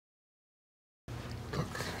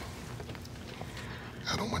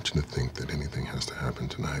I don't want you to think that anything has to happen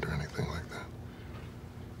tonight or anything like that.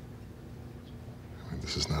 I mean,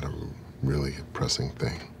 this is not a really pressing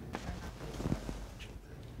thing.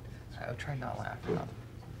 I'll try not laughing.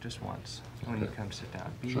 Just once when you come sit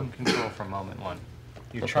down. Be in control for moment one.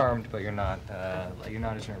 You're charmed, but you're not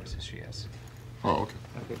as nervous as she is. Oh, okay.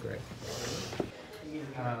 Okay, great.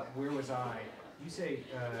 Where was I? You say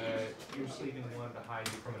you were sleeping and wanted to hide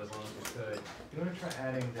you from it as long as you could. You want to try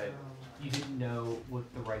adding that you didn't know what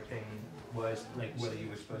the right thing was, like whether you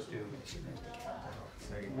were supposed to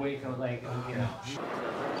wake up, like, you know.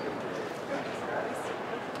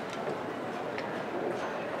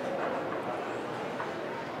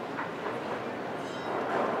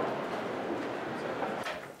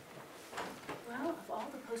 Well, of all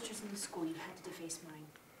the posters in the school, you had to deface mine.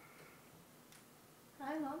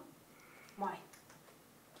 Hi, Mom. Why?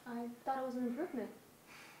 I thought it was an improvement.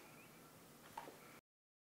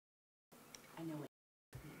 I know what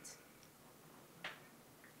it means.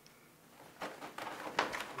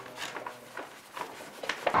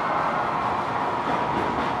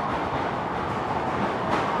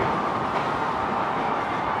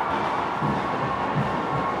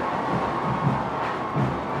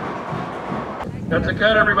 That's a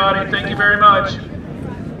cut, everybody. Thank you very much.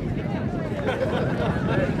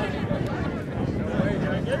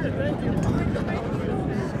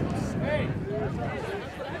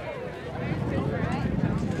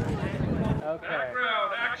 Okay.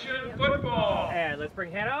 Background, action, football. And let's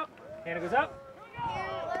bring Hannah up. Hannah goes up.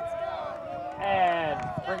 Yeah, let's go. And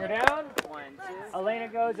bring her down. Elena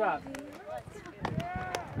goes up.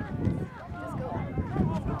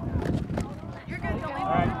 You're good, going.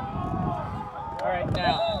 All right,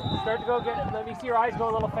 now start to go get. Let me see your eyes go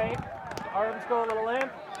a little faint. Arms go a little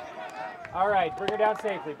limp. All right, bring her down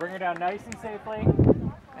safely. Bring her down nice and safely.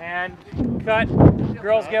 And cut.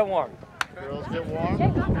 Girls get warm. Girls get warm.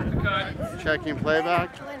 Checking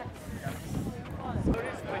playback.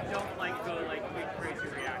 But don't like go like big crazy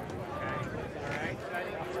reaction. Okay. All right.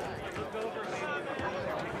 So I think look over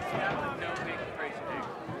and no big crazy thing.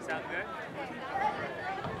 Sound good?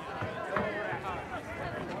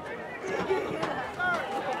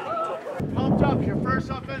 Pumped up. Your first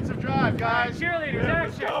offensive drive, guys. Cheerleaders,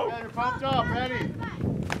 action! Yeah, you're pumped up. Ready?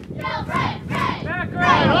 Back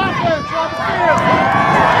Right, row! offense on the field.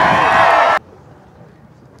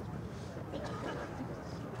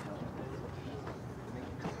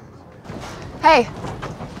 Hey,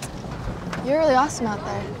 you're really awesome out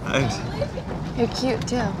there. Thanks. You're cute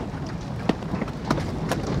too.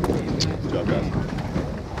 Good job, guys.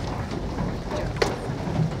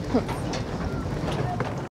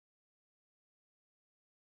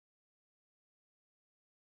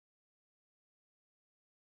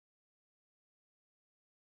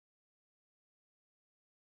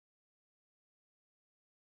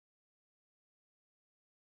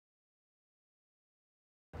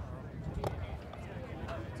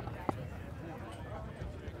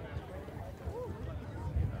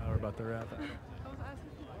 We're about to wrap up.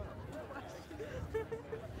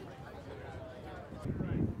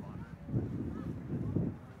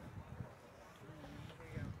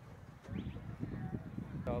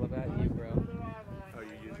 All about you, bro. Oh,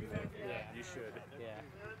 you're using that? Yeah. You should. Yeah.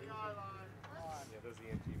 Yeah, those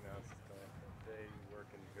ENT mounts, they work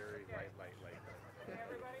in very light.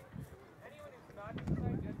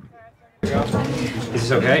 Is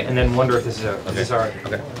this okay? And then wonder if this is okay. This is alright.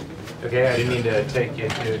 Okay. Okay, I didn't mean to take it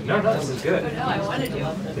to. No, this is good. No, I wanted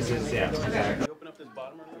to. This is, yeah, exactly. Open up this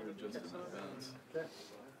bottom one a little bit just so okay.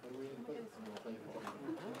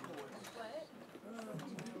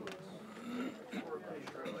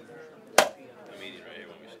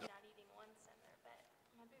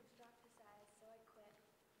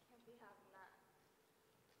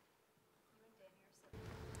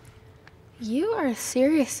 You are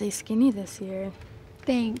seriously skinny this year.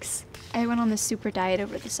 Thanks. I went on this super diet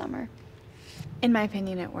over the summer. In my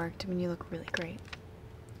opinion, it worked. I mean, you look really great.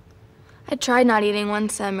 I tried not eating one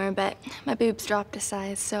summer, but my boobs dropped a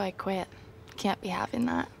size, so I quit. Can't be having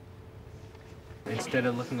that. Instead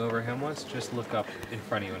of looking over him once, just look up in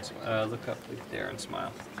front of you and look up there and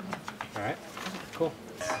smile. All right? Cool.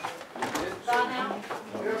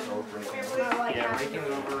 Yeah, raking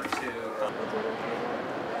over to.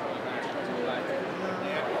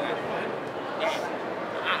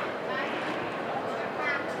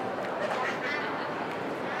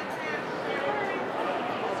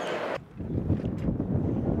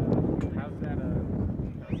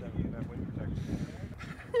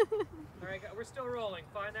 We're still rolling.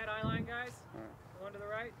 Find that eye line, guys. One to the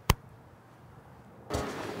right.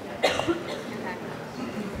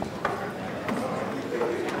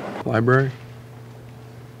 Library?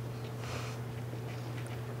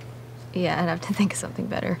 Yeah, I'd have to think of something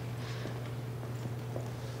better.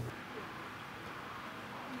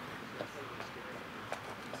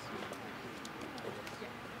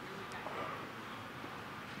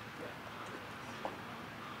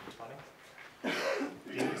 Do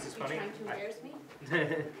you think this is funny? Trying to embarrass me?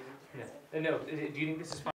 No. Do you think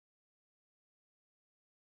this is funny?